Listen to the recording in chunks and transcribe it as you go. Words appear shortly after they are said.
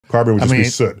Carbon would just be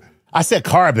soot. I said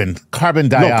carbon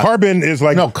dioxide. No, carbon is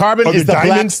like... No, carbon is the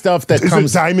black stuff that comes...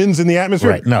 Is it diamonds in the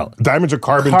atmosphere? Right, no. Diamonds are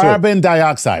carbon too. Carbon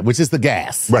dioxide, which is the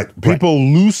gas. Right. People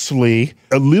loosely,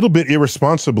 a little bit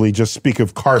irresponsibly, just speak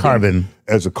of carbon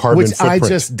as a carbon footprint. Which I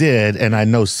just did, and I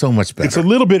know so much better. It's a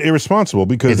little bit irresponsible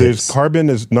because carbon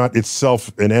is not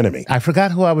itself an enemy. I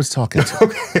forgot who I was talking to.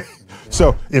 Okay.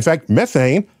 So, in fact,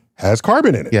 methane has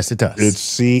carbon in it. Yes, it does.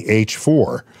 It's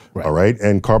CH4. Right. All right.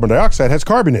 And carbon dioxide has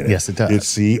carbon in it. Yes, it does.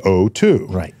 It's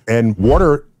CO2. Right. And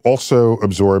water also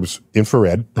absorbs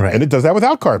infrared. Right. And it does that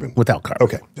without carbon. Without carbon.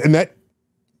 Okay. And that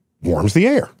warms the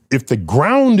air. If the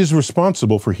ground is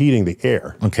responsible for heating the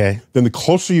air, then the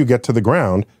closer you get to the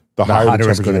ground, the higher the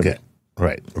temperature it's going to get.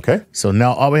 Right. Okay. So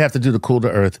now all we have to do to cool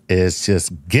the earth is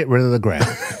just get rid of the ground.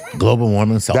 Global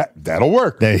warming. That'll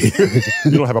work.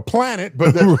 You don't have a planet,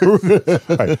 but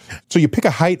right. So you pick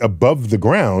a height above the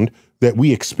ground that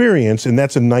we experience, and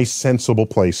that's a nice, sensible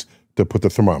place to put the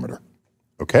thermometer.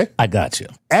 Okay? I got you.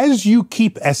 As you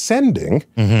keep ascending,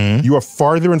 you are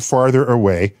farther and farther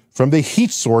away from the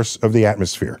heat source of the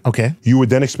atmosphere. Okay. You would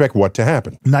then expect what to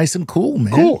happen? Nice and cool,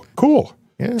 man. Cool.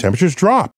 Yeah. Temperatures drop.